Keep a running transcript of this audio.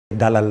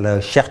dalal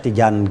Cheikh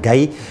Tidiane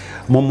Gaye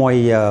moom mooy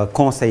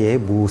conseiller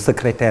bu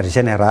secrétaire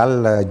général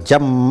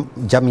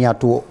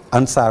Jamiyatu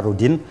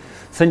Ansaarud-Din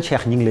sëñ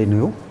Cheikh ñu ngi lay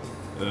nuyu.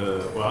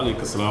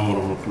 waaleykum salaam wa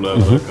rahmatulah.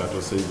 wa barakaatu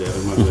sëñ Diarra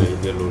maa ngi lay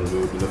delloo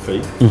nuyu di la fay.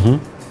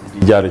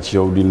 di jaare ci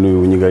yow di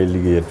nuyu ñi ngay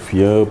liggéeyat fii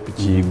yëpp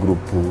ci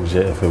groupe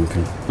GFM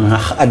fii.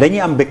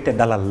 dañuy am mbégte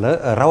dalal la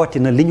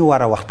rawatina li ñu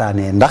war a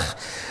waxtaanee ndax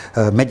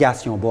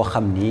médiation boo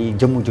xam ni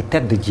jëmm ju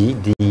tedd ji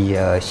di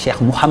Cheikh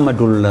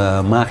Mouhamadul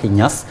Mahi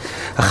Niass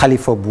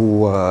xalifa bu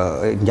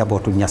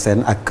njabootu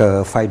Niassène ak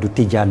faydu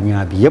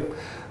Tijaaniya bi yëpp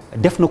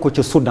def na ko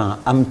ca Soudan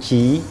am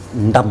ci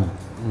ndam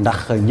ndax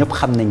ñëpp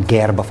xam nañ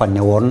guerre ba fa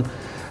newoon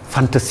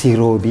Fanta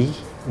Siro bi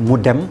mu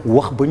dem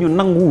wax ba ñu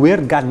nangu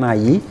wéer gànnaay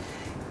yi.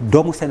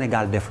 doomu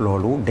Sénégal def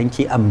loolu dañ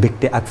ciy am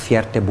mbégte ak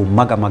fierté bu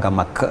mag a mag a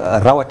mag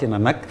rawatina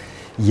nag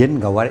yéen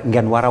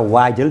ngeen war a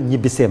waajal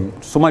ñibbiseem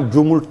su ma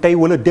juumul tey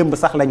wala démb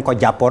sax lañ ko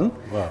jàppoon.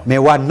 mais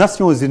waa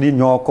Nations Unies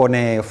ñoo ko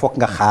ne foog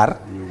nga xaar.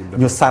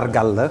 ñu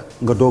sargal la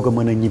nga doog a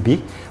mën a ñibbi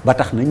ba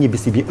tax na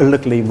ñibbisi bi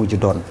ëllëg lay mujj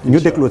doon. ñu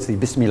dégloo si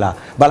bismillah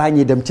balaa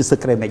ñuy dem ci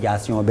secret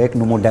médiation beeg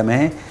nu mu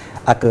demee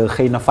ak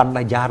xëy na fan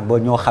la jaar ba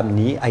ñoo xam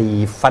ni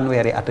ay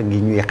fanweeri at a ngi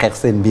ñuy xeex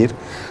seen biir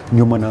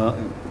ñu mën a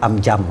am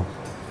jàmm.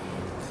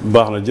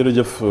 baax na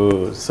jërëjëf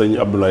sëñ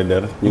Abdoulaye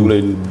Der ñu ngi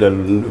lay del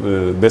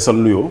beesal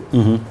nuyoo.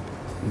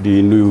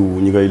 di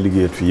nuyu ñi ngay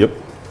liggéeyat fii yëpp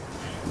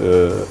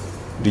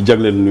di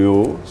jagleel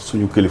nuyoo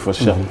suñu kilifa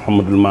Cheikh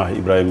Mouhamadul Mahi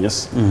Ibrahima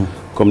Niass.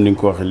 comme ni nga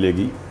ko waxee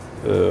léegi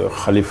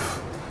khalif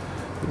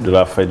de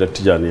la fayda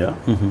Tijaaniya.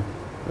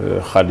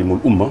 xaadimul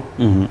umma.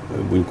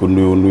 buñ ko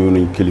nuyoo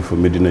nañ kilifa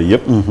Medina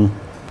yëpp.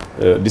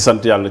 di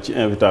sant yàlla ci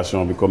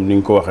invitation bi comme ni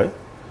nga ko waxee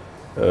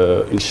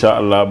incha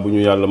allah bu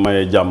ñu yàlla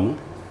mayee jàmm.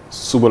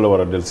 suba la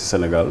war a del ci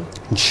Sénégal.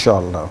 incha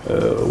allah.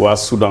 waa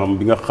Soudan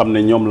bi nga xam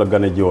ne ñoom la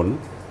gane ji woon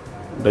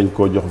dañ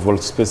koo jox vol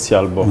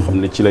spécial boo xam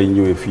ne ci lay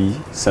ñëwee fii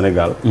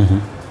Sénégal.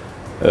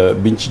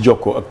 biñ ci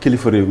jokkoo ak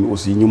kilifa réew mi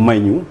aussi ñu may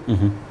ñu.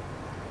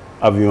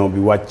 avion bi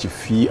wàcc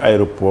fii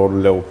aéroport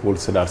Léopold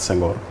Sédar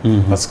Senghor.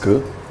 parce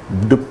que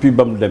depuis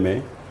ba mu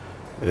demee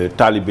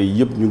taalibe yi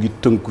yëpp ñu ngi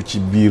tënku ci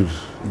biir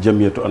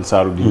Jamiyatu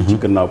Ansaarud-Din ci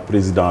gannaaw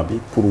président bi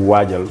pour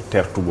waajal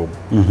teertu boobu.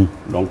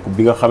 donc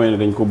bi nga xamee ne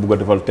dañ ko bugg a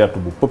defal teertu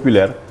bu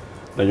populaire.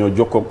 dañoo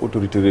jokkoo ak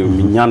autorité réew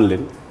mi ñaan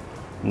leen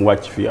mu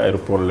wàcc fii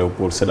aéroport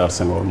Léopold Sédar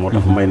Senghor. moo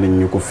tax may nañ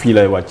ñu ko fii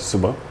lay wàcc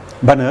suba.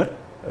 ban heure.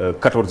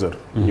 14h.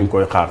 ñu ngi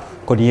koy xaar.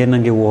 kon yéen a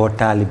ngi woo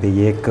taalibe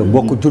yeeg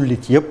bokk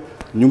jullit yëpp.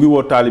 ñu ngi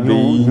woo taalibe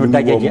yi ñu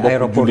daje ji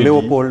aéroport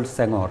Léopold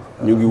Senghor.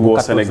 ñu ngi woo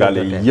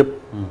Sénégalais yi yëpp.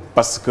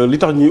 parce que li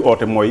tax ñuy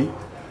oote mooy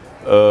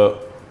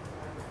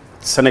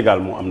Sénégal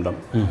moo am ndam.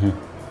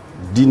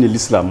 diine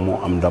l'islam moo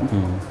am ndam.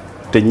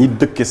 te ñi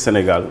dëkke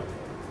Sénégal.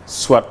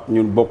 soit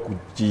ñun bokk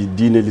ci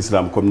diine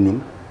l'islam comme ñun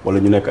wala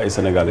ñu nekk ay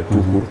sénégalais tout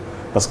court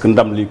parce que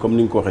ndam lii comme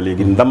ni nga ko waxee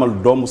léegi ndamal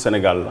doomu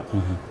Sénégal la.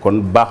 kon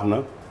baax na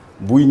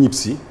buy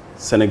ñibbisi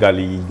Sénégal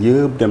yi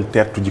yëpp dem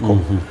teertu ji ko.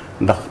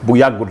 ndax bu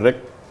yàggut rek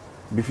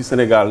bi fi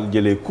Sénégal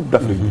jëlee coupe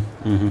d'Afrique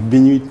bi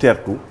ñuy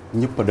teertu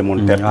ñëpp a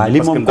demoon teertu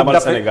parce que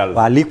ndamal Sénégal la.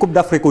 waaw lii coupe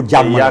d'Afrique u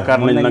jàmm la yaakaar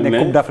nañ nag ne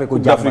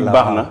coupe d'Afrique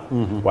baax na.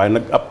 waaye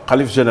nag ab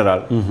xalif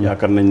général.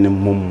 yaakaar nañ ne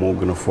moom moo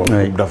gën a fort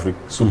coupe d'Afrique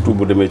surtout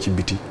bu demee ci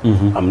biti.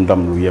 am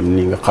ndam lu yem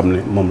nii nga xam ne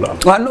moom la am.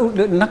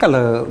 waaw naka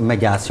la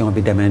médiation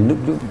bi demee.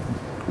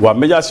 waaw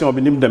médiation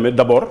bi ni mu demee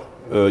d'abord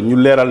ñu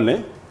leeral ne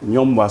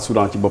ñoom waa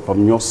Soudan ci boppam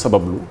ñoo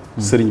sabablu.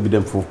 sëriñ bi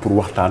dem foofu pour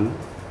waxtaan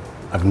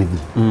ak nit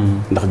ñi.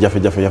 ndax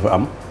jafe-jafe ya fa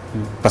am.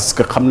 parce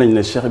que xam nañ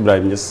ne Cheikh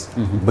Ibrahima Niass.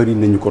 bëri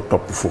nañu ko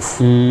topp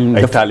foofu.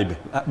 ay taalibe.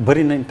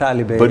 bëri nañ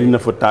taalibe. bëri na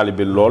fa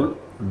taalibe lool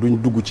duñ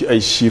dugg ci ay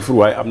chiffres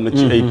waaye am na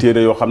ci ay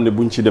téere yoo xam ne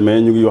buñ ci demee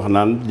ñu ngi wax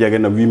naan jege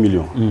na 8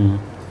 millions.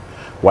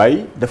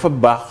 waaye dafa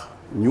baax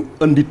ñu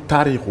indi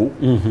taarixu.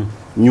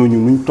 ñooñu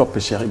nuñ toppee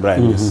Cheikh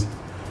Ibrahima Niass.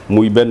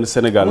 muy benn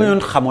Sénégal. mu ñoon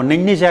xamoon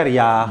nañ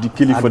Nigéria. di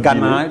kilifa ak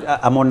Ghana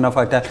amoon na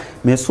fa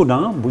mais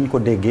Soudan buñ ko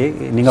déggee.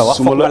 ni nga wax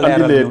su ma la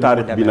andilee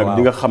taarix bi nag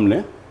di nga xam ne.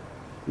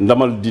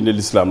 ndamal diine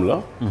l'islam la.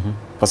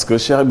 parce que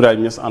Cheikh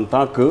Ibrahima Niass en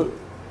tant que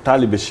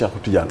taalibe Cheikh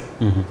Tidiane.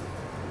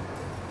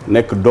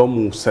 nekk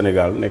doomu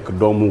Sénégal nekk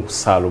doomu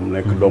Saloum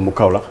nekk doomu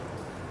Kaolack.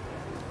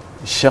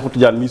 Cheikh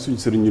Tidiane mii suñu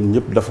sëriñ ñun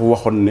ñëpp dafa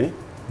waxoon ne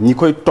ñi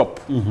koy topp.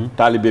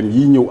 taalibeem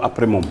yi ñëw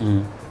après moom.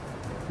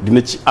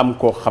 dina ci am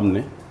koo xam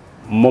ne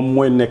moom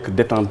mooy nekk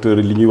détenteur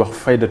li ñuy wax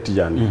fayda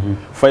Tidiane.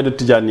 fayda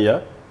Tidiane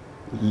ya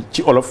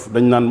ci olof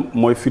dañ naan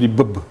mooy firi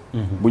bëbb.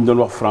 bu ñu doon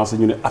wax français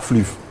ñu ne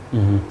affluve.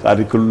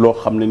 c'est-à-dire que loo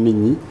xam ne nit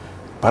ñi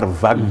par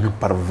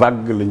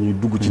vague la ñuy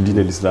dugg ci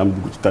diine l'islam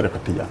dugg ci tariqa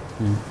Tidiane.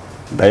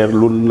 d'ailleurs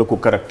loolu la ko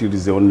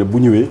caractériser woon ne bu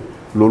ñëwee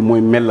loolu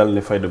mooy melal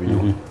ne fayda bi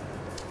ñëw.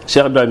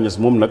 Cheikh Ibrahima Niass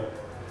moom nag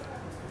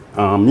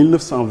en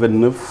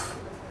 1929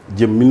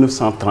 jëm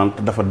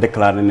 1930 dafa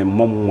déclaré ne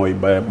moom mooy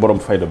ba borom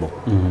fayda boobu.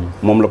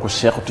 moom la ko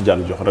Cheikh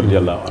Tidiane jox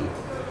radiyallahu anhu.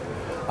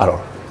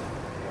 alors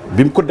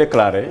bi mu ko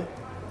déclaré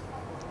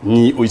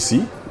ñii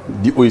aussi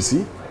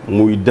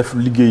muy def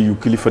liggéeyu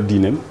kilifa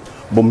diineem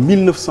ba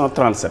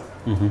 1937.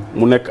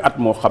 mu nekk at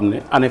moo xam ne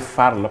année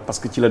phare la parce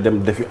que ci la dem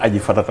defi aji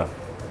farata.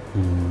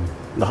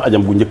 ndax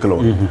ajam bu njëkk la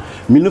woon.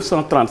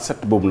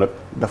 1937 boobu nag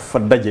dafa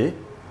daje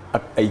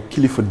ak ay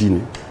kilifa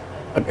diine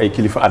ak ay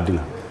kilifa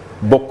àddina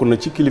bokk na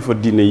ci kilifa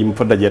diine yi mu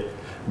fa dajeet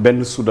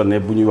benn soudanais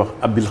bu ñuy wax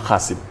Abil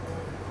Xaasim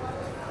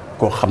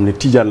koo xam ne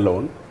tijaan la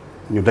woon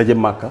ñu daje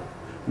Màkka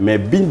mais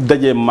biñ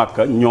dajee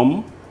Màkka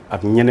ñoom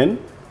ak ñeneen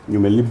ñu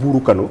mel ni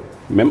buuru Kano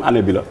même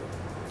année bi la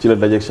ci la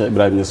dajeeg Cheikh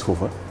Ibrahima Niass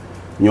foofa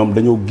ñoom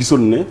dañoo gisoon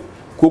ne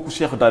kooku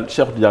Cheikh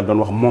Tidiane doon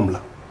wax moom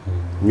la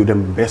ñu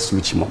dem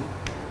beeslu ci moom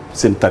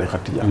seen tarixa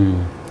Tidiane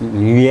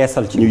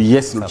ñu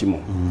yeesal ci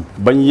moom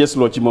bañ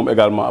yeesloo ci moom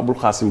également Abul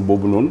Xaasim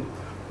boobu noonu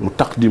mu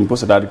taqdim ko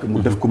c'est-à-dire que mu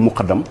def ko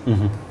muqaddam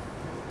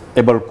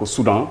ebal ko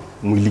Soudan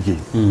muy liggéey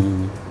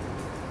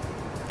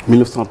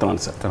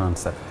 1937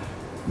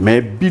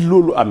 mais bi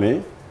loolu amee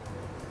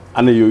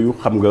année yooyu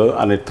xam nga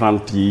année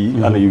 30 yi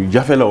année yu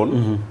jafe la woon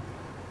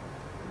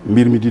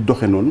mbir mi di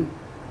doxe noonu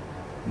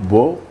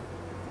boo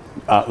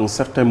à un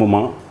certain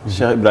moment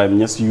Cheikh Ibrahima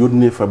Niass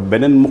yónnee fa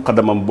beneen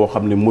muqaddamam boo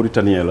xam ne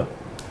mauritanien la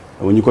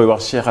ñu koy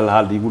wax Cheikh Al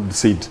Hadi Ould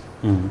Seyd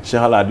Cheikh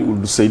Al Hadi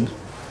Ould Seyd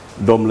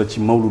doom la ci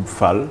Mawlud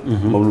Fall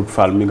Mawlud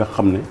Fall mi nga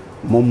xam ne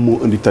moom moo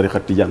indi tarixa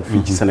Tidiane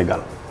fii ci Sénégal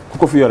ku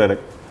ko fi yore rek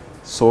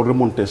soo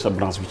remonté sa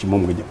branche bi ci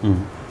moom nga jëm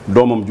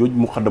doomam jooj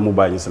muqaddamu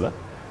Baye Niass la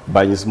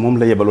Baye Niass moom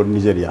la yebaloon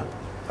Nigéria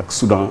ak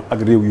Soudan ak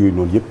réew yooyu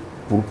noonu yëpp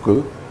pour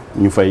que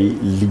ñu fay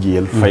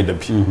liggéeyal fayda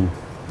bi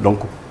donc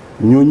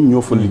ñooñu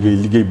ñoo fa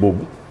liggéey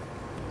boobu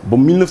ba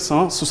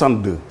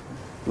 1962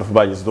 la fa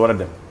Baye Niass door a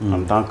dem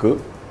en tant que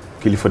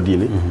kilifa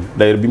diine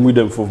d'ailleurs bi muy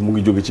dem foofu mu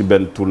ngi jóge ci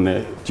benn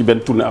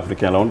tournée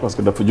africain la woon parce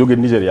que dafa jóge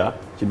Nigéria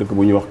ci dëkk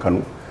bu ñuy wax Kano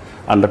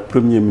ànd ak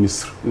premier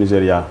ministre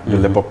Nigéria de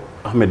l'époque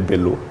Ahmed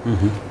Bello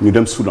ñu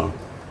dem Soudan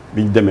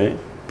bi ñu demee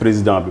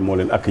président bi moo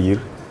leen accueillir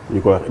ñu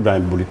koy wax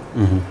Ibrahima Boulit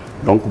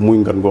donc muy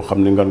ngan goo xam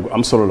ne ngan gu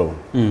am solo la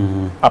woon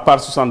à part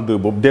 62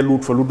 boobu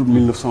delluwut fa lu dul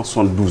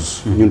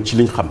 1972 ñun ci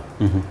liñ xam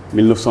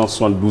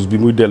 1972 bi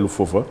muy dellu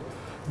foofa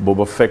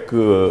booba fekk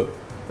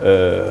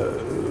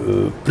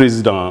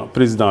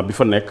président bi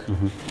fa nekk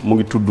mu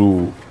ngi tudd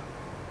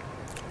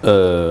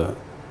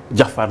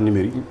Jaafar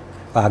Nimeri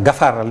waaw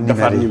Gafaar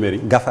Nimeri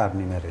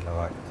la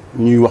waaw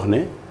ñuy wax ne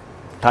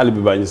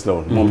taalibe Baye Niass la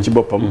woon moom ci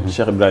boppam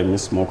Cheikh Ibrahima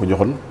Niass moo ko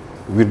joxoon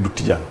wirdu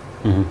Tidiane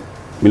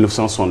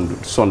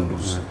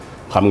 1972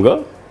 xam nga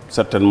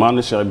certainement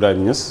ne Cheikh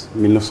Ibrahima Niass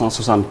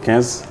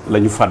 1975 la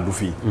ñu fàddu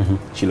fii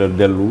ci la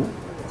dellu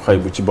xëy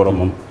bu ci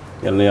boromam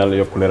yal na yàlla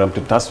yokk leeram te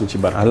taas ñu ci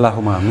barke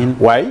allahumma amiin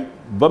waaye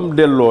ba mu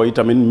delloo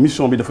itamit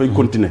mission bi dafay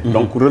continuer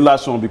donc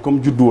relation bi comme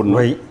juddu woon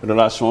na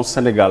relation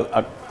Sénégal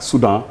ak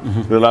Soudan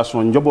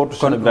relation njabootu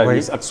Cheikh Ibrahima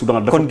Niass ak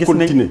Soudan dafa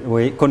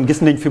continuer kon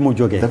gis nañ fi mu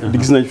jógee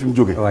gis nañ fi mu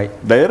jógee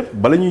d'ailleurs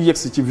bala ñuy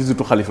yegsi ci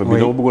visitu xalifa bi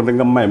dama bëggoon rek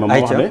nga may ma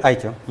wax ne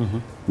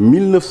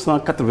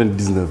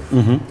 1999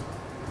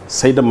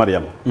 Seyda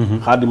Mariam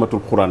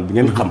xaadimatul Quran bi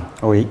ngeen xam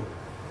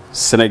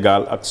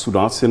Sénégal ak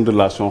Soudan seen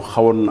relation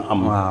xawoon na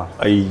am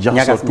ay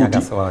jaxasoo tuuti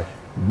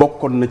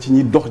bokkoon na ci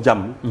ñi dox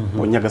jàmm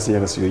boo ñagas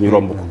yooyu ñu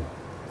romb ko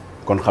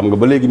kon xam nga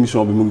ba léegi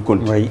mission bi mu ngi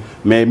continuer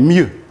mais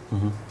mieux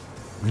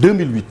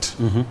 2008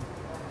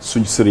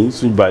 suñ sëriñ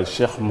suñ baay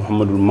Cheikh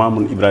Mouhamadul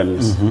Mamoun Ibrahima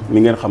Niass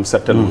mi ngeen xam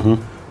certainement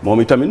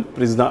moom itamit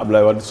président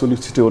Abdoulaye Wade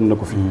sollicité woon na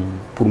ko fi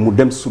pour mu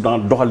dem Soudan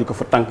doxali ko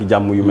fa tànk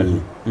jàmm yu mel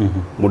nii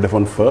mu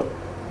defoon fa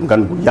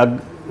ngan gu yàgg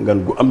ngan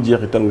gu am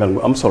jeexital ngan gu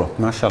am solo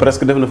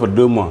presque def na fa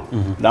 2 mois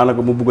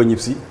daanaka mu bugg a ñib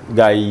si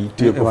gars yi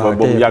téye ko fa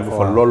ba mu yàgg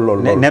fa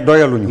lool ne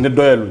doyaluñu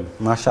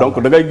donc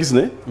da ngay gis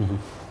ne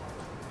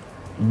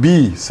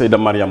bii Seyda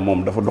Mariam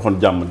moom dafa doxoon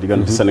jàmm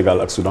diggante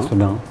Sénégal ak Soudan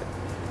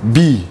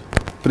bii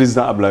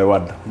président Abdoulaye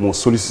Wade moo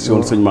sollicité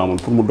woon sëñ Mamoun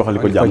pour mu doxali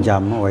ko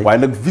jàmm waaye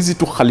nag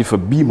visitu xalifa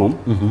bii moom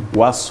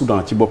waa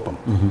Soudan ci boppam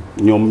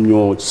ñoom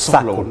ñoo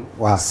soxla woon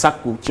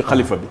sàkku ci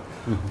xalifa bi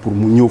pour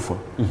mu ñëw fa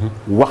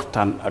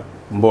waxtaan ak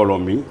mbooloo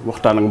mi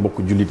waxtaan ak mbokk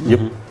jullit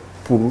yëpp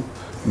pour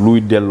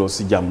luy delloo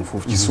si jàmm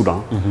foofu ci Soudan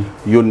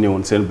yónnee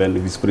woon seen benn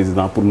vice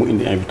président pour mu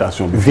indi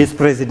invitation bi vice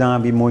président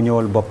bi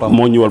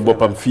moo ñëwal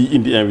boppam fii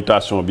indi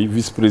invitation bi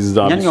vice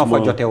président bi ñan ñoo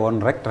fa jote woon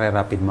rek très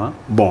rapidement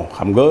bon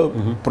xam nga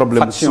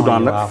problème Soudan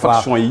nag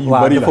faction yi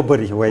bari la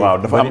waaw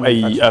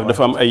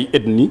dafa am ay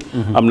ethnie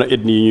am na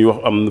ethnie yi ñuy wax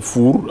am na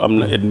Four am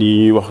na ethnie yi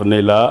ñuy wax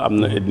Neyla am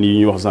na ethnie yi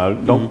ñuy wax Zal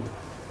donc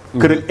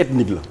querelle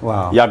ethnique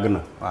la yàgg na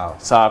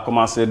ça a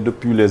commencé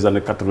depuis les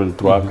années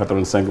 83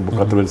 85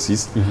 ba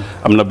 86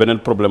 am na beneen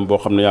problème boo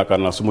xam ne yaakaar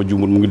naa su ma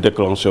juumul mu ngi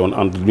déclenché woon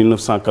entre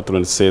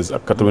 1996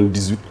 ak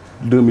 98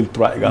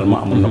 2003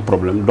 également amoon na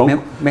problème donc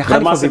mais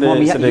xalifa bi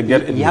moom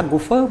yàggu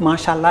fa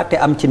macha allah te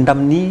am ci ndam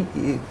nii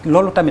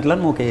loolu tamit lan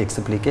moo koy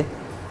expliquer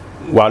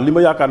waaw li ma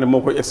yaakaar ne moo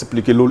koy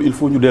expliquer loolu il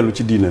faut ñu dellu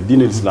ci diine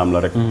l'islam la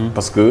rek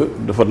parce que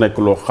dafa nekk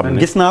loo xam ne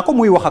gis naa ko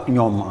muy wax ak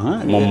ñoom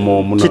moom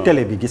moo mun ci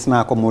télé bi gis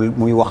naa ko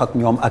muy wax ak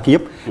ñoom ak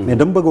yëpp mais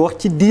dama bëgg a wax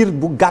ci diir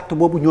bu gàtt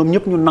boobu ñoom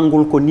ñëpp ñu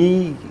nangul ko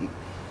nii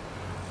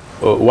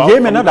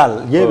yéeme na daal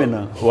yéeme na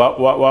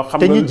waaw xam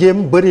te ñi jéem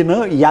bëri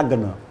na yàgg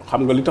na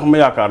xam nga li tax ma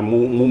yaakaar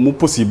mu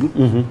possible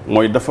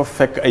mooy dafa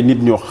fekk ay nit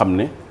ñoo xam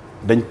ne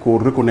dañ koo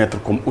reconnaître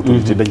comme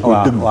autorité dañ koy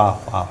dëgg waaw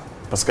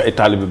parce que ay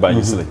taalibe Baay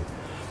Ñas lañ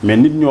mais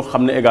nit ñoo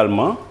xam ne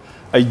également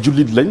ay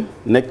jullit lañ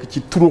nekk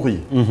ci turux yi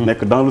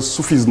nekk dans le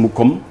soufisme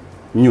comme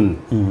ñun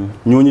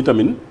ñooñu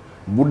tamit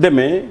bu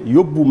demee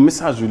yóbbu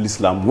message yu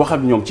l'islam wax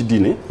ak ñoom ci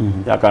diine.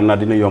 yaakaar naa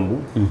dina yomb.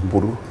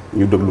 pour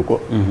ñu déglu ko.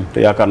 te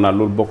yaakaar naa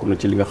loolu bokk na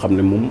ci li nga xam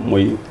ne moom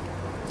mooy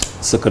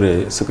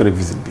secret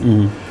visite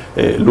bi.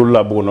 loolu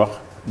laa bëggoon wax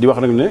di wax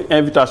nag ne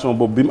invitation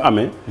boobu bi mu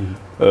amee.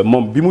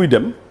 moom bi muy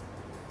dem.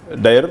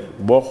 d'ailleurs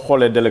boo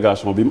xoolee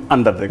délégation bi mu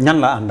àndal rek. ñan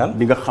la àndal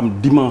di nga xam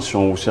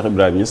dimension wu Cheikh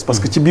Ibrahima Niass. parce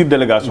que ci biir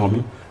délégation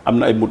bi am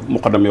na ay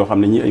muqaddam yoo xam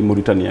ne ñii ay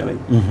Mauritaniens lañ.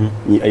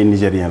 ñii ay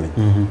Nigériens lañ.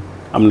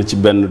 am na ci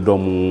benn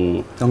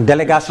doomu. donc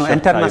délégation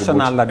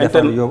internationale la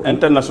defar yow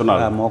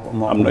internationale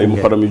am na ay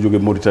muqaddam yu jóge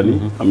Mauritanie.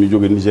 am yu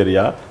jóge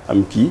Nigéria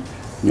am kii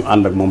ñu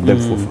ànd ak moom dem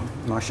foofu.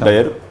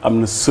 d'ailleurs am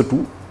na sëtu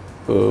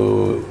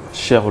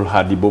Cheikhul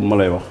Hadi boobu ma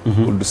lay wax.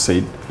 Ould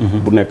Seyd.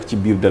 bu nekk ci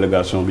biir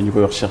délégation bi ñu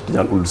koy wax Cheikh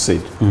Tidiane Ould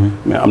Seyd.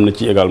 mais am na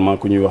ci également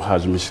ku ñuy wax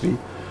Haj Mishri.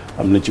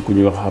 am na ci ku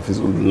ñuy wax Hafiz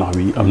Ould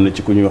Nahwi am na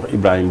ci ku ñuy wax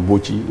Ibrahima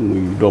Boci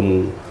muy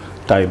doomu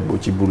Tahir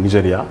Boci bu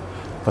Nigéria.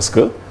 parce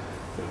que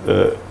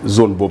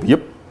zone boobu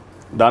yëpp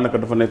daanaka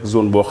dafa nekk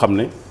zone boo xam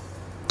ne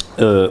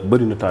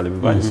bëri na taalibe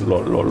bi bàyyi si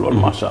lool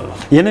macha allah.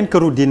 yeneen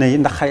këru diine yi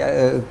ndax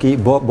kii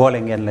boole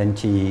ngeen leen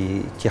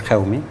ci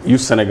xew mi. yu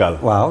Sénégal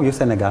waaw yu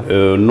Sénégal.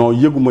 non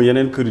yëguma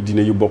yeneen këru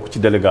diine yu bokk ci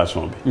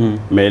délégation bi.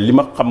 mais li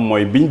ma xam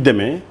mooy bi ñu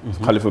demee.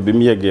 xalifa bi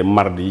mu yeggee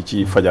mardi yi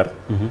ci fajar.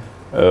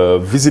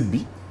 visite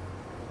bi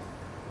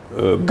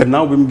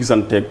gannaaw bi mu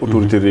gisanteeg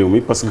autorité réew mi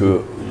parce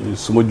que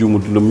su ma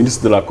juumut le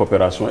ministre de la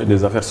coopération et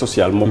des affaires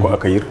sociales moo ko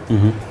accueillir.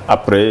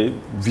 après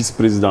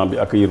vice-président bi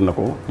accueillir na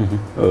ko.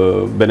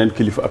 beneen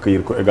kilifa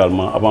accueillir ko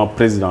également avant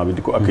président bi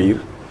di ko accueillir.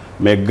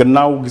 mais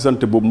gannaaw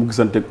gisante boobu mu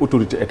gisanteeg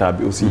autorité état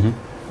bi aussi.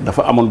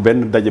 dafa amoon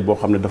benn daje boo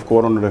xam ne daf ko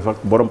waroon a def ak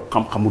borom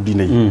xam-xamu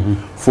diine yi.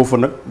 foofu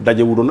nag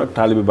daje wu doon ak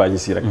taalibe Baay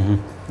si rek.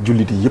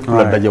 jullit yi yëpp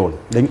la daje woon.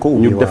 dañ ko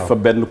ubbi ñu def fa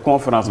benn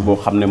conférence boo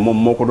xam ne moom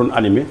moo ko doon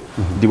animé.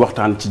 di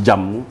waxtaan ci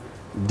jàmm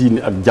diine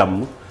ak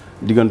jàmm.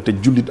 diggante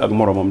jullit ak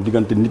moromam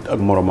diggante nit ak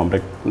moromam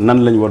rek nan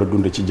lañ war a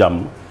dunde ci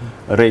jàmm.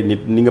 rey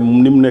nit ni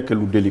mu nekkee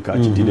lu délicat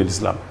ci diine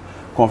l'islam.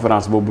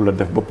 conférence boobu la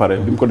def ba pare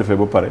bi mu ko defee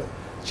ba pare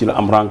ci la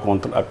am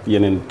rencontre ak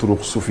yeneen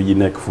turux sufi yi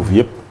nekk foofu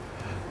yëpp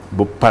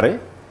ba pare.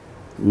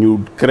 ñu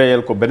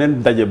créer ko beneen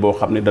daje boo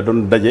xam ne da doon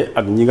daje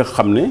ak ñi nga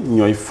xam ne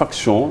ñooy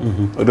faction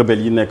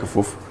rebelle yi nekk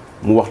foofu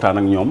mu waxtaan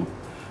ak ñoom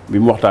bi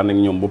mu waxtaan ak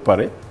ñoom ba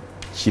pare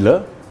ci la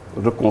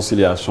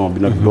réconciliation bi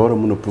nag door a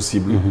mën a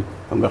possible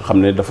nga xam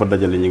ne dafa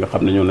dajale ñi nga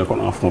xam ne ñoo nekkoon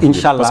en conflit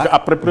Inch'Allah parce que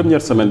après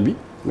première semaine bi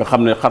nga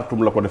xam ne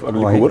Khartoum la ko def ak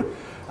li ko wër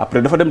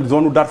après dafa dem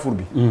zone u Darfour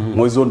bi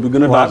mooy zone bi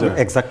gën a dangereux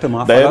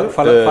exactement d'ailleurs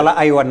fa la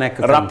ay wa nekk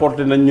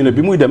rapporté nañ ñu ne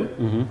bi muy dem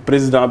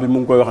président bi mu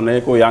ngi koy wax ne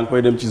ko yaa ngi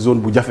koy dem ci zone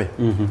bu jafe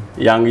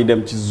yaa ngi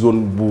dem ci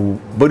zone bu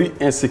bëri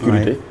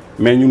insécurité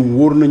mais ñun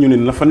wóor nañu ne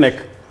la fa nekk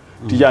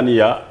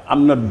Tijaaniya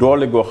am na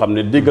doole goo xam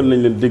ne déggal nañ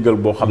leen déggal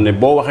boo xam ne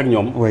boo wax ak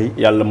ñoom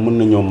yàlla mën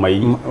na ñoo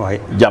may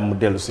jàmm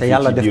dellu si te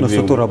yàlla def na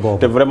sutura boobu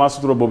te vraiment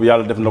sutura boobu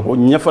yàlla def na ko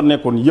ña fa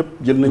nekkoon yëpp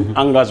jël nañ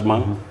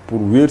engagement pour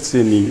wéer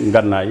seeni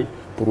ngànnaay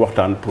pour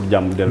waxtaan pour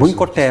jàmm dellu buñ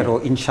ko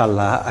teeroo incha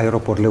allah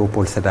aéroport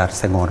Léopold Sédar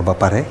Senghor ba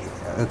pare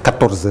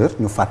 14h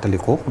ñu fàttali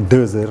ko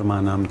 2h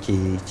maanaam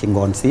ci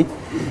ngoon si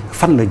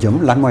fan la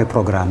jëm lan mooy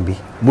programme bi.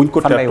 buñ ko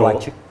fan lay teeroo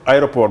wàcc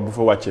aéroport bu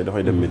fa wàccee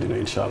dafay dem Médina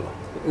incha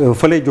allah.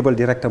 fa lay jubal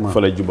directement. fa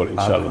lay jubal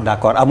incha allah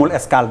d'accord amul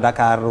escale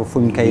Dakar fu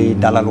ñu koy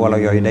dalal wala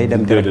yooyu day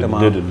dem directement.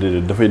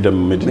 déedéet dafay dem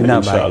Médina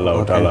incha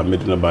allahu taala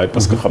Médina Baye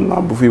parce que xam naa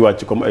bu fiy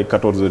wàcc comme ay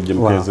 14h jëm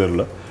 15h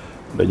la.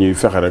 dañuy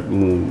fexe rek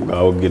mu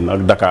gaaw a génn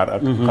ak Dakar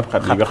ak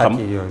xat-xat yi nga xam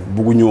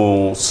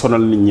bugguñoo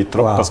sonal nit ñi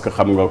trop parce que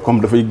xam nga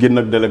comme dafay génn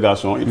ak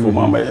délégation il faut mu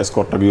am ay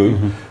escorte ak yooyu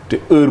te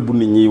heure bu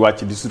nit ñi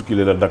wàcc di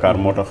circuler la Dakar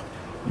moo tax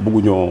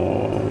bugguñoo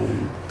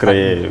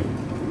créer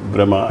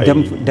vraiment ay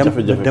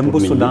jafe-jafe dem ba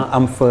Soudan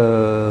am fa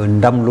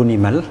ndam lu ni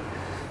mel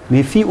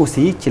mais fii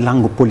aussi ci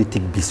langue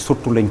politique bi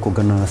surtout lañ ko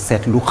gën a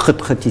seetlu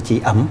xët-xët yi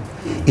ciy am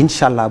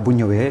incha allah bu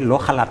ñëwee loo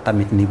xalaat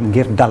tamit ni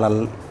ngir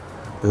dalal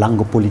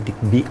langue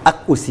politique bi ak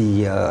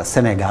aussi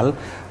Sénégal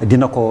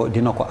dina ko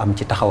am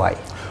ci taxawaay.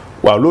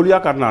 waaw loolu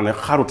yaakaar naa ne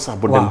xaarut sax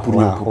ba dem pour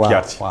ñëw pour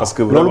kiyaat ci parce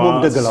que loolu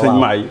moom dëgg la sëñ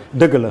Maay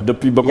dëgg la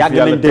depuis ba ko fi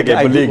yàlla tegee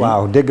ba léegi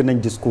waaw dégg nañ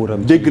discours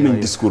am dégg nañ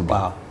discours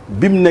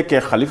bi mu nekkee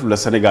xalif la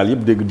Sénégal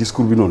yëpp dégg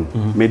discours bi noonu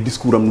mais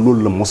discours am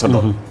loolu la mos a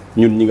doon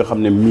ñun ñi nga xam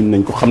ne miin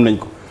nañ ko xam nañ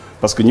ko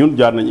parce que ñun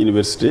jaar nañ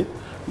université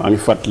maa ngi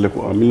fàttaliku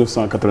en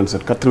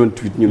 1987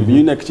 88 ñun bi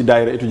ñu nekk ci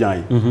daayira étudiants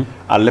yi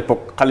à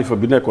l'époque xalifa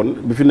bi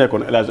fi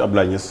nekkoon El Hadj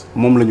Abdoulaye Niass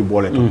moom la ñu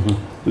boolee toon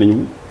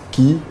nañu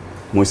kii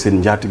mooy seen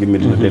njaatige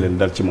Medina dee leen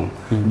dal ci moom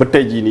ba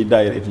tey jii nii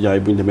daayira étudiants yi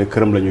bu ñu demee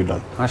këram la ñuy dal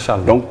macha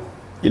allah donc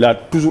il a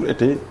toujours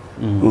été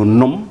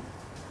un homme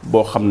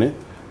boo xam ne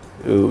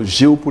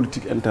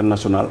géopolitique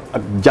internationale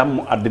ak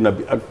jàmm àddina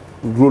bi ak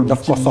rôle bi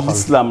ci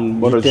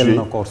l'islam war a jouer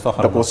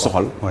da ko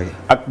soxal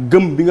ak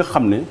gëm bi nga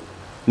xam ne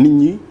nit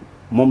ñi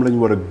moom la ñu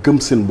war a gëm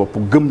seen bopp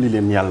gëm li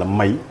leen yàlla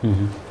may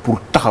pour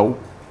taxaw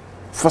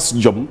fas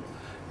jom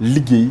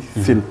liggéey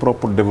seen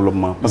propre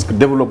développement parce que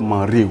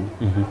développement réew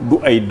du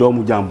ay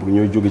doomu jàmbur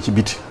ñooy jóge ci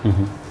biti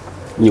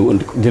ñëw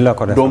indi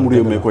ko doomu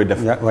réew mee koy def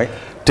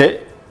te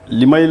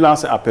li may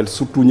lancer appel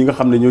surtout ñi nga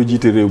xam ne ñooy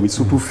jiite réew mi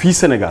surtout fii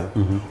Sénégal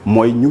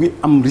mooy ñu ngi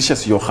am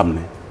richesse yoo xam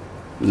ne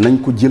nañ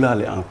ko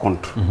jëlaale en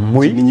compte.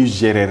 ci ni ñuy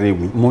gérer réew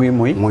mi.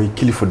 mooy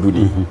kilifa diine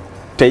yi.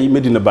 tey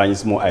Medina Baye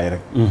moo ay rek.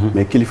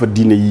 mais kilifa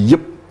diine yi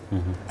yëpp.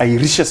 ay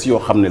richesse yoo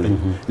xam ne lañ.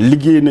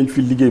 liggéey nañ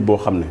fi liggéey boo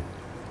xam ne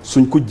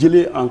suñ ko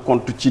jëlee en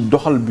compte ci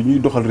doxal bi ñuy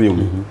doxal réew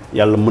mi.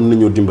 yàlla mën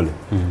nañoo dimbale.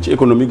 ci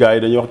économie gars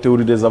yi dañuy wax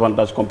théorie des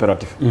avantages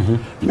comparatifs.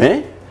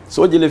 mais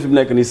soo jëlee fi mu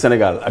nekk nii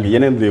Sénégal ak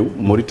yeneen réew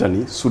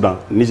Mauritanie Soudan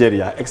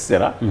Nigéria et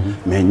cetera.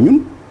 mais ñun.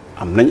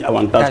 am nañ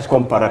avantage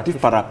comparatif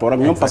par rapport ak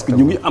ñoom parce que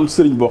ñu ngi am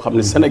sëriñ boo xam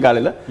ne sénégalais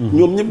la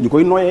ñoom ñëpp ñu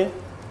koy noyee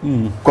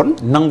kon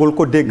nangul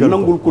ko déggal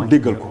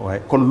ko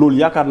kon loolu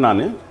yaakaar naa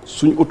ne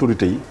suñu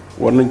autorités yi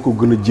war nañ ko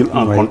gën a jël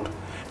en compte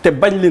te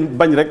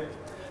bañ rek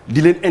di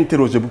leen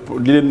interroger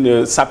di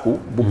leen sàkku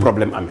bu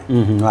problème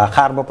amee waaw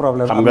xaar ba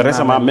problème xam nga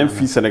récemment même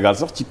fii Sénégal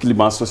sax ci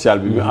climat social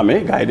bi mu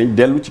amee gars yi dañ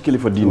dellu ci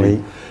kilifa diine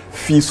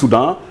fii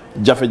Soudan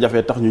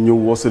jafe-jafe tax ñu ñëw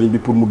woo sëriñ bi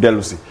pour mu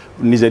dellu si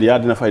Nigéria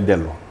dina fay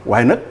dellu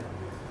waaye nag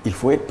il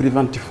faut être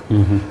préventif.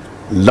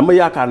 dama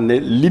yaakaar ne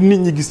li nit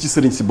ñi gis ci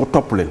sëriñ si ba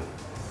topp leen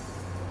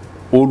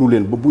óolu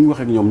leen ba bu ñu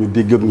waxee ak ñoom ñu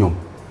dégg ak ñoom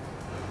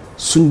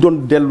suñ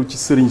doon dellu ci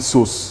sëriñ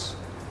soos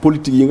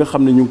politique yi nga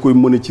xam ne ñu ngi koy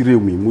mëne ci réew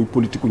mi muy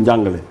politique u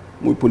njàngale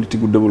muy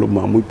politique u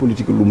développement muy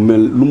politique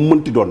lu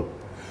mënti doon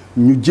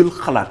ñu jël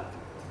xalaat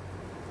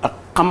ak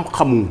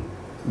xam-xamu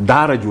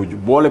daara jooju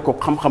boole ko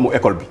xam-xamu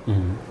école bi.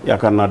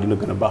 yaakaar naa dina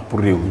gën a baax pour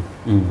réew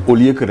mi. au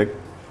lieu que rek.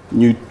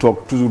 ñuy toog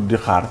toujours di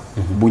xaar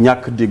bu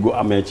ñàkk déggu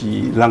amee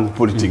ci langue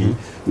politique yi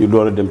ñu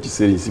door a dem ci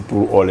sëriñ si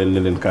pour oo leen ne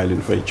leen kaay leen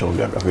fay coow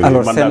bi ak affaire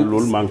yi man daal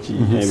loolu maa ngi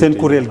ci seen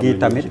kuréel gi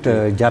tamit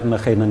jar na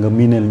xëy na nga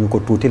miineel ñu ko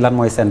tuuti lan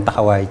mooy seen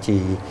taxawaay ci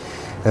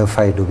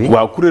faydu bi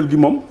waaw kuréel gi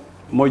moom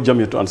mooy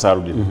jamiyatu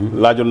Ansaarud-Din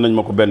laajoon nañ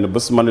ma ko benn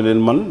bés ma ne leen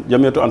man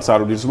jamiyatu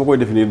Ansaarud-Din su ma koy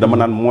définir dama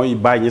naan mooy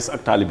Baay Ñas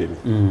ak taalibe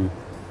mi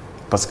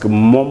parce que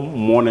moom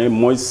moo ne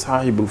mooy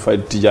saahibul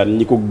faydu tijaan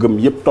ñi ko gëm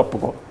yëpp topp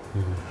ko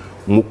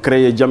mu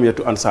créé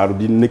jamiyatu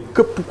Ansaarud-Din ne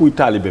képp kuy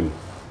taalibeem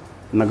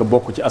na nga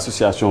bokk ci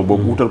association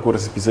boobu wutal ko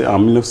récépissé en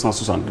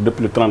 1960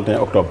 depuis le 31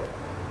 octobre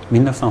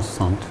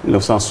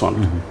 1960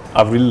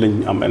 avril lañ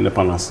am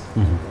indépendance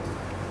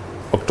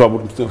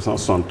octobre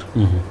 1960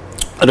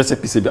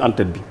 récépissé bi en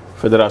tête bi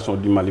fédération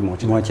du Mali moo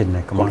ci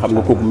nekk kon xam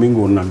nga kooku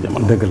méngoo naag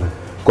jamono dëgg la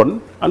kon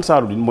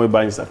Ansaarud-Din mooy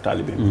Baay Ñas ak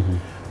taalibeem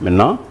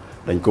maintenant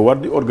dañ ko war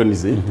di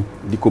organiser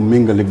di ko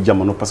méngaleeg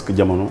jamono parce que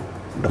jamono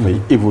dafay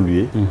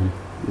évoluer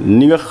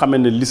ni nga xamee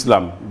ne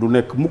l'islam du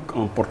nekk mukk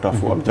en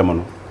porte-à-faux am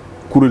jamono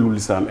kuréelu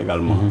l'islam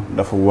également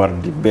dafa war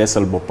di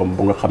beesal boppam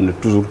ba nga xam ne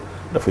toujours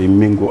dafay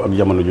méngoo ak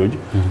jamono jooju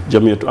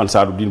jamiyatu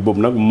Ansaarud-Din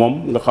boobu nag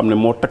moom nga xam ne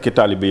moo takki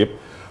taalibe yëpp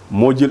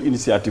moo jël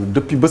initiative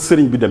depuis ba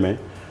sëriñ bi demee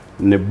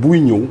ne buy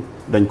ñëw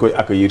dañ koy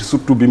accueillir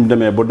surtout bi mu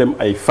demee ba dem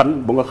ay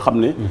fan ba nga xam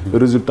ne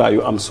résultat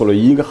yu am solo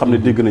yi nga xam ne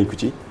dégg nañ ko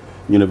ci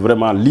ñu ne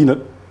vraiment lii nag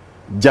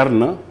jar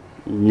na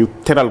ñu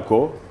teral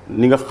ko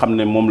ni nga xam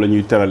ne moom la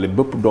ñuy terale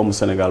bépp doomu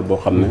Sénégal boo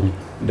xam ne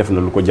def na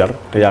lu ko jar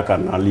te yaakaar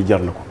naa lii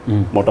jar na ko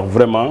moo tax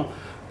vraiment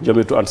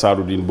jamiyatu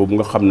Ansaarud-Din boobu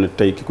nga xam ne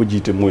tey ki ko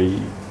jiite mooy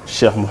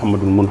cheikh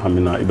Mouhamadul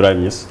Mounhamina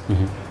Ibrahima Niass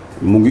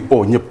mu ngi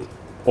oo ñëpp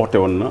oote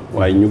woon na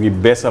waaye ñu ngi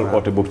beesal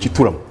oote boobu ci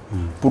turam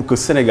pour que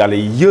sénégalais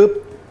yëpp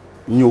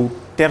ñëw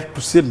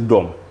tertu seen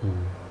doom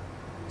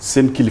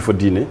seen kilifa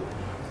diine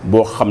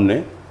boo xam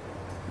ne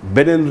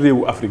beneen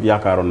réewu Afrique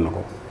yaakaaroon na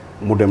ko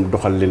mu dem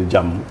doxal leen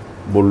jàmm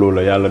ba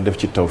loola yàlla def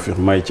ci tawfiix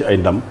may ci ay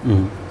ndam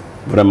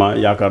vraiment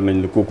yaakaar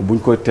nañ ne kooku buñ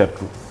koy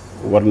tertu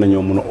war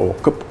nañoo mën a oo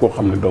képp koo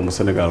xam ne doomu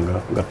Sénégal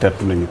nga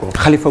tertu nañu ko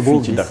xalifa boo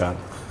fii ci Dakar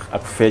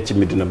ak fee ci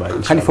Medina Baye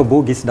xalifa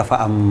boo gis dafa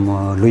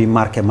am luy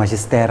marqué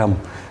magistère am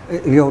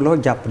yow loo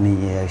jàpp ni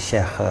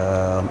Cheikh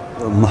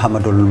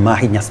Mouhamadul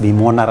Mahi Niass bi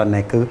moo nar a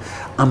nekk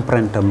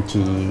empreinte am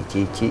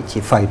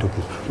ci faydu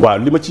bi waaw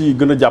li ma ci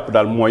gën a jàpp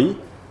daal mooy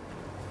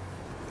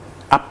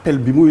appel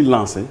bi muy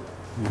lancé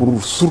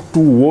pour surtout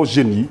woo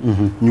jeunes yi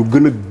ñu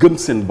gën a gëm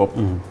seen bopp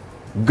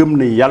gëm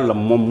ne yàlla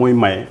moom mooy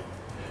maye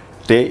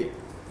te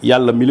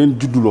yàlla mi leen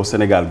judduloo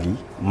Sénégal gi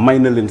may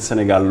na leen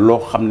Sénégal loo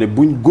xam ne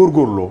buñ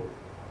góorgóorloo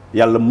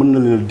yàlla mën na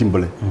leen a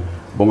dimbale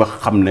ba nga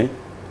xam ne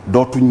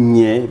dootuñ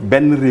ñee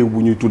benn réew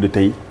bu ñuy tudde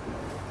tey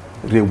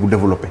réew bu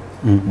développé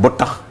ba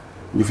tax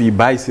ñu fiy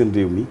bàyyi seen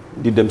réew mi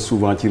di dem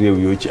souvent ci réew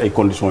yooyu ci ay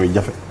conditions yu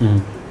jafe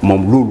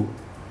moom loolu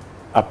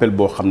appel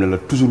boo xam ne la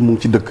toujours mu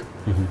ngi ci dëkk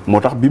moo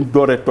tax bi mu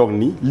dooree toog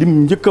nii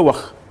lim njëkk a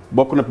wax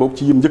bokk na bokk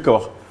ci yim njëkk a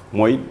wax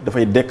mooy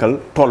dafay dekkal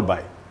tool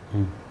baay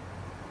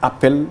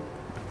appel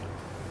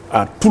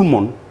à tout le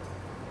monde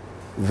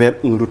vers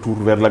un retour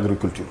vers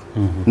l'agriculture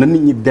na nit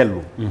ñi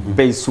dellu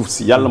bay suuf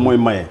si yàlla mooy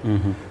maye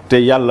te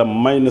yàlla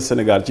may na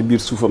Sénégal ci biir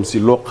suufam si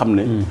loo xam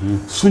ne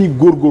suñu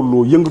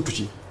góorgóorloo yëngatu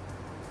ci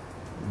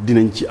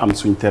dinañ ci am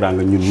suñ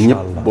teraanga ñun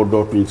ñëpp ba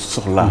dootuñ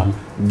soxlaa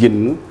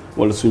génn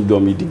wala suñ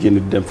doom yi di génn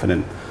di dem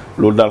feneen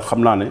loolu daal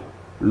xam naa ne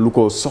lu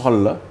ko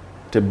soxal la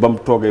te ba mu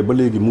toogee ba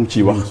léegi mu ngi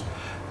ciy wax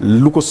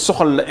lu ko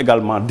soxal la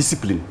également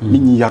discipline nit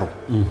ñi yaru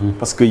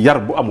parce que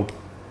yar bu amul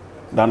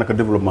daanaka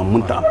développement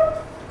mënta am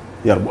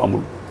yar bu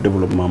amul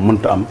développement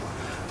mënta am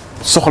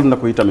soxal na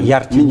ko itamit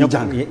yar ci ñëpp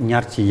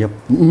ñaar ci yëpp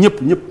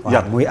ñëpp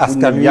yar muy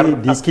askan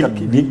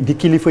wi di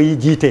kilifa yi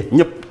jiite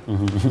ñëpp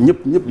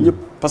ñëpp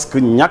parce que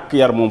ñàkk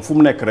yar moom fu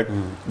mu nekk rek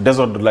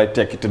désordre lay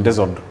tekki te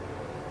désordre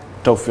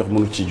tawfeex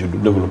mënu ci juddu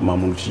développement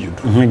mënu ci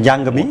juddu.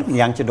 njàng mi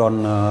yaa ngi ci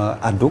doon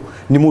addu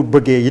ni mu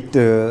bëggee it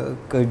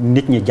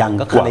nit ñi jàng.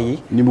 xale yi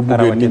ni mu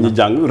bëggee nit ñi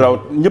jàng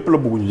ñëpp la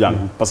bëgguñu jàng.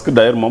 parce que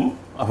d'ailleurs moom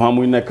avant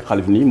muy nekk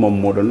xalif nii moom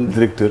moo doon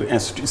directeur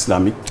institut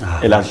islamique.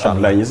 El Hadj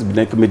Abdoulaye Niass bi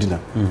nekk Médina.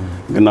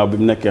 gannaaw bi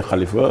mu nekkee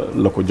xalifa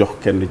la ko jox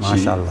kenn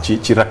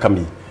ci rakkam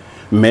yi.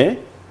 mais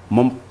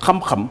moom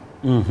xam-xam.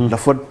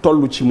 dafa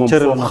toll ci moom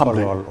foo xam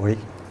ne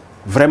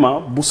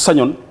vraiment bu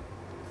sañoon.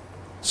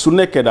 su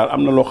nekkee daal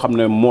am na loo xam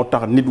ne moo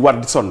tax nit war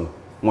di sonn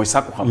mooy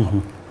sàkku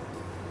xam-xam.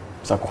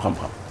 sàkku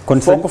xam-xam. kon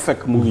foo ko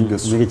fekk mu ngi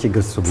gëstu. mu ngi ci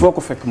gëstu foo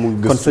ko fekk mu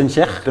ngi gëstu. kon sëñ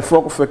Cheikh. te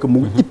foo ko fekk mu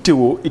ngi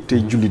ittewoo ittey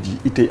jullit yi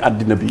ittey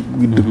àddina bi. mu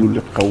ngi déglu li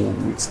xaw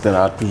et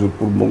cetera toujours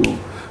pour mu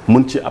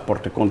mën ci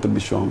apporter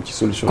contribution am ci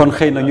solution. kon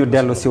xëy na ñu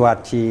dellu siwaat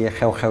ci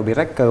xew-xew bi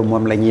rek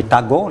moom la ñuy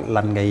tàggoo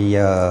lan ngay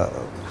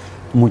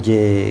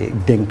mujjee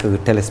dénk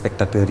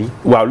téléspectateurs yi.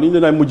 waaw li ñu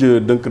leen mujjee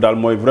dénk daal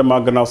mooy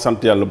vraiment gannaaw sant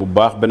yàlla bu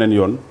baax beneen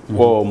yoon.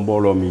 woo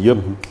mbooloo mi yëpp.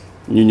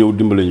 ñu ñëw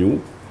dimbale ñu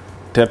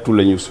teertu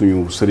lañu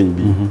suñu sëriñ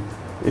bi.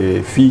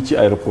 fii ci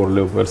aéroport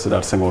Léopold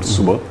Sédar Senghor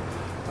suba.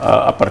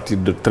 à partir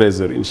de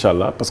 13h incha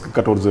allah parce que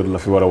 14h la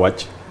fi war a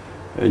wàcc.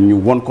 ñu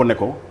won ko ne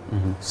ko.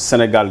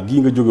 Sénégal gii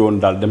nga jóge woon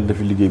daal dem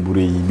defi liggéey bu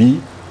rëy yi bii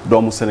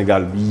doomu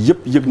Sénégal bi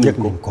yëpp yëg nañ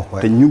ko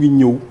te ñu ngi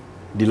ñëw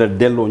di la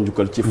delloo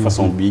njukkal ci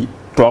façon bi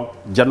toog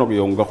janoog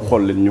yow nga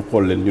xool leen ñu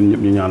xool leen ñun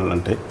ñëpp ñu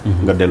ñaanalante.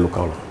 nga dellu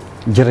Kaolack.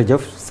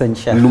 jërëjëf sëñ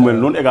Cheikh. lu mel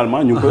noonu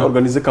également ñu ngi koy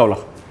organiser Kaolack.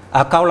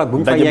 Kaolack bu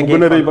ñu fa yeggee daje bu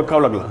gën a rëy ba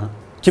Kaolack la.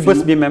 ci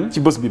bés bi même ci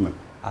bés bi même.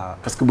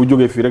 parce que bu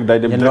jógee fii rek day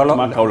dem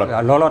directement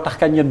Kaolack. looloo tax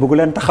kañ ngeen bëggu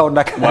leen taxaw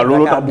Dakar. waaw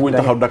looloo tax bëgguñ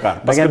taxaw Dakar.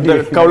 parce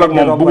que Kaolack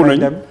moom bëggu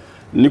nañ.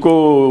 ni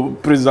ko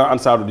président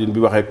Ansaarud-Din bi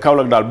waxee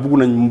Kaolack daal bëggu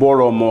nañ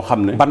mbooloo moo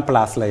xam ne. ban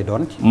place lay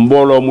doon.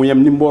 mbooloo mu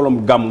yem ni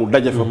mbooloom gàmmu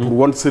daje fa. pour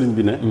won sëriñ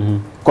bi ne.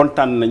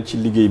 kontaan nañ ci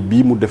liggéey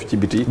bii mu def ci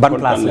biti. ban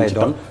place lay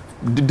doon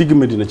digg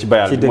Medina ci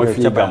bayaal bi mooy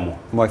fi ñuy gàmmu.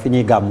 mooy fi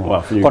ñuy gàmmu.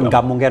 kon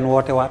gàmmu ngeen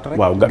woote waat rek.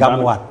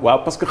 gàmmu waat waaw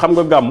parce que xam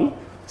nga gàmmu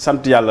sant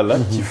yàlla la.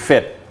 ci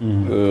feet.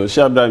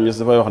 Cheikh Ibrahima Niass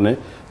dafay wax ne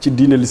ci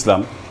diine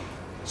l'islam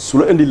su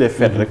la indilee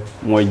feet rek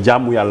mooy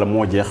jaamu yàlla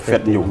moo jeex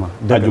feet ñëw.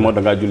 ajuma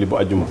da ngaa julli bu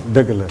ajuma.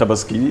 dëgg la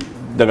tabaski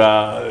da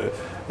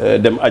ngaa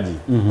dem aji.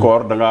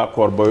 koor da ngaa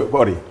koor ba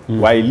ori.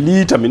 waaye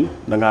lii tamit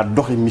da ngaa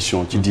doxi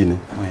mission ci diine.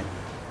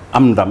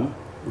 am ndam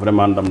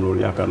vraiment ndam loolu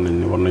yaakaar nañ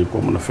ne war nañ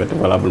koo mën a fête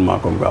valablement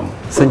comme gàmmu.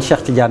 sëñ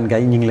Cheikh Tidiane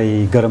Gaye ñu ngi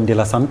lay gërëm di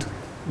la sant.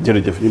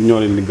 jërëjëf ñun ñoo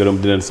leen di gërëm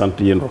di leen sant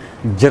yéen.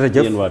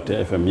 jërëjëf yéen waa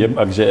TFM yëpp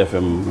ak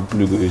GFM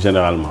plus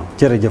généralement.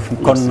 jërëjëf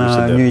kon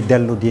ñuy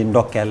dellu di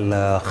ndokkeel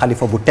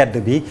xalifa bu tedd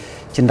bi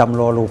ci ndam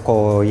loolu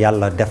ko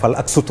yàlla defal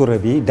ak sutura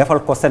bi defal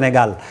ko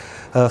Sénégal.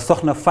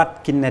 soxna Fat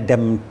Kiné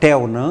Deme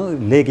teew na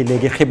léegi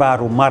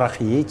xibaaru marax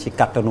yi ci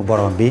kàttanu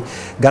borom bi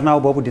gannaaw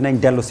boobu dinañ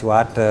dellu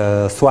siwaat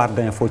soir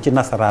d'info ci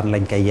nasaraan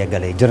lañ koy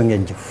yeggalee jërë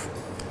ngeen jëf.